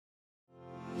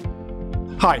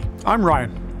Hi, I'm Ryan,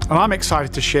 and I'm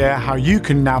excited to share how you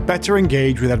can now better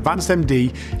engage with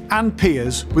AdvancedMD and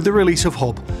peers with the release of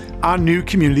Hub, our new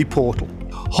community portal.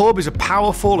 Hub is a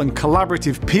powerful and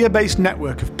collaborative peer-based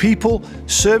network of people,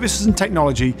 services and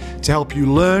technology to help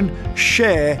you learn,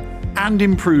 share and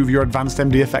improve your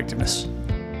AdvancedMD effectiveness.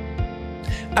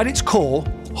 At its core,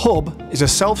 Hub is a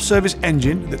self-service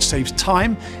engine that saves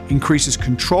time, increases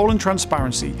control and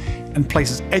transparency, and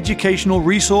places educational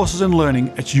resources and learning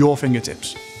at your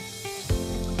fingertips.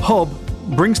 Hub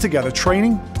brings together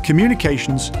training,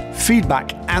 communications,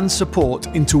 feedback, and support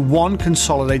into one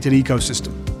consolidated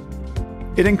ecosystem.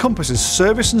 It encompasses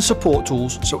service and support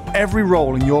tools so every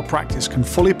role in your practice can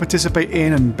fully participate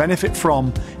in and benefit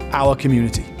from our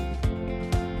community.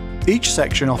 Each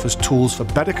section offers tools for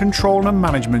better control and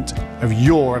management of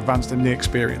your AdvancedMD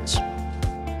experience.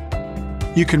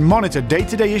 You can monitor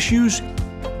day-to-day issues,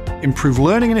 improve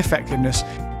learning and effectiveness,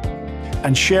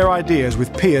 and share ideas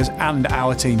with peers and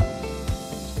our team.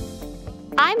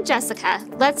 I'm Jessica.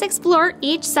 Let's explore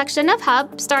each section of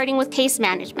Hub, starting with case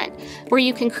management, where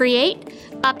you can create,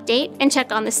 update, and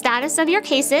check on the status of your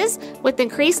cases with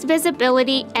increased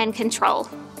visibility and control.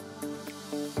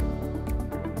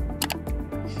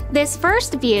 This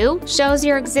first view shows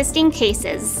your existing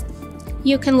cases.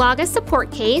 You can log a support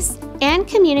case and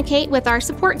communicate with our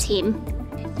support team.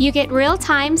 You get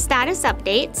real-time status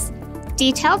updates,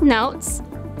 detailed notes,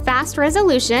 fast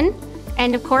resolution,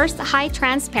 and of course, high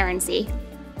transparency.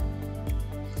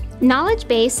 Knowledge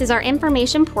Base is our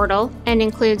information portal and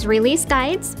includes release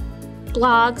guides,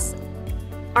 blogs,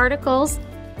 articles,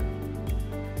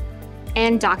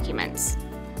 and documents.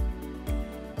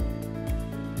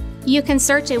 You can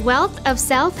search a wealth of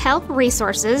self-help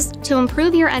resources to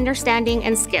improve your understanding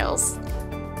and skills.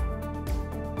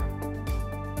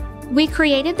 We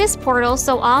created this portal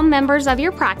so all members of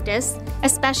your practice,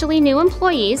 especially new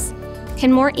employees,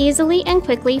 can more easily and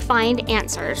quickly find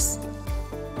answers.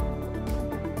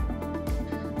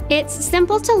 It's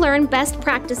simple to learn best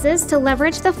practices to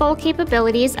leverage the full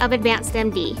capabilities of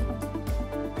AdvancedMD.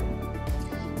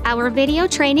 Our video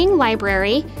training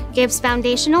library gives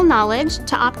foundational knowledge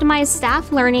to optimize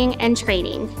staff learning and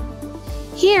training.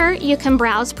 Here, you can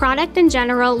browse product and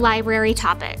general library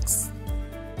topics.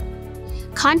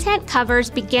 Content covers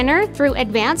beginner through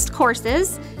advanced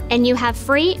courses, and you have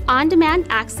free on-demand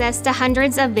access to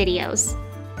hundreds of videos.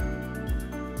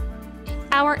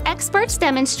 Our experts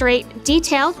demonstrate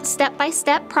detailed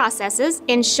step-by-step processes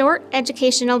in short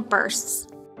educational bursts.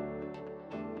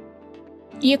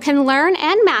 You can learn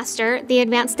and master the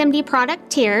AdvancedMD product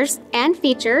tiers and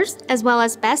features, as well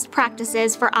as best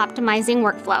practices for optimizing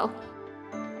workflow.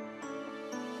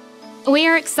 We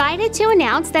are excited to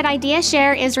announce that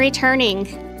IdeaShare is returning.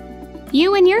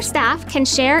 You and your staff can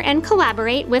share and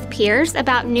collaborate with peers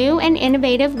about new and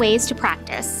innovative ways to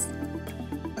practice.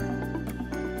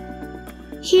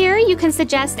 Here, you can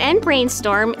suggest and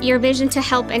brainstorm your vision to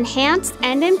help enhance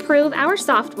and improve our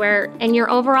software and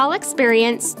your overall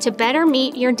experience to better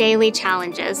meet your daily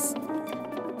challenges.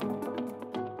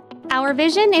 Our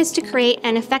vision is to create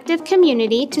an effective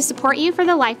community to support you for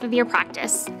the life of your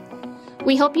practice.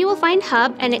 We hope you will find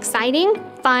Hub an exciting,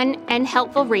 fun, and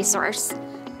helpful resource.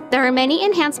 There are many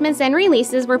enhancements and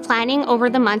releases we're planning over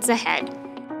the months ahead.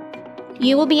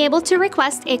 You will be able to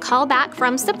request a callback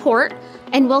from support,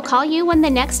 and we'll call you when the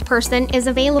next person is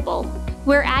available.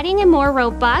 We're adding a more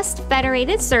robust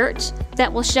federated search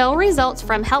that will show results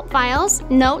from help files,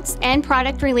 notes, and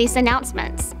product release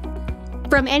announcements.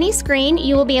 From any screen,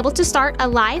 you will be able to start a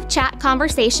live chat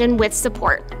conversation with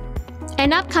support.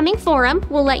 An upcoming forum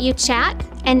will let you chat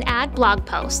and add blog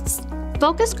posts.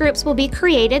 Focus groups will be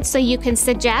created so you can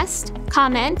suggest,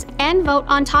 comment, and vote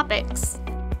on topics.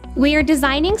 We are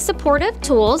designing supportive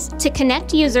tools to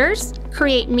connect users,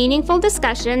 create meaningful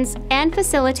discussions, and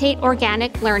facilitate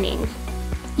organic learning.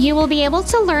 You will be able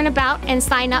to learn about and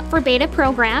sign up for beta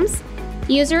programs,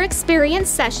 user experience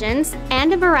sessions,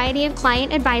 and a variety of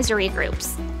client advisory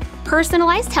groups.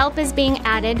 Personalized help is being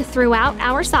added throughout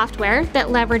our software that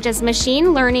leverages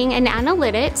machine learning and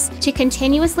analytics to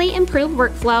continuously improve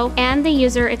workflow and the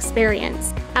user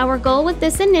experience. Our goal with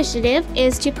this initiative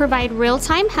is to provide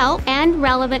real-time help and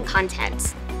relevant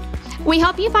content. We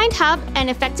hope you find Hub an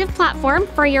effective platform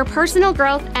for your personal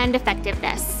growth and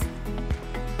effectiveness.